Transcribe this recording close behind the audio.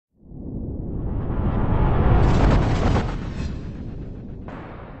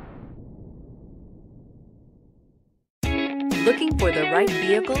Looking for the right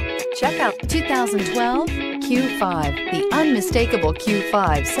vehicle? Check out 2012 Q5. The unmistakable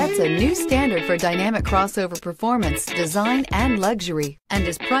Q5 sets a new standard for dynamic crossover performance, design, and luxury, and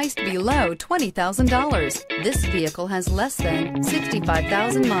is priced below $20,000. This vehicle has less than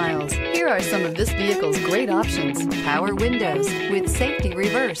 65,000 miles. Here are some of this vehicle's great options: power windows with safety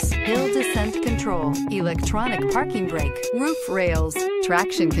reverse, hill descent control, electronic parking brake, roof rails,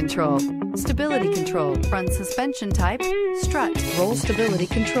 traction control, stability control, front suspension type, strut, roll stability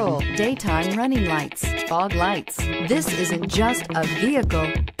control, daytime running lights, fog lights. This isn't just a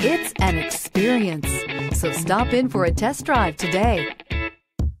vehicle, it's an experience. So stop in for a test drive today.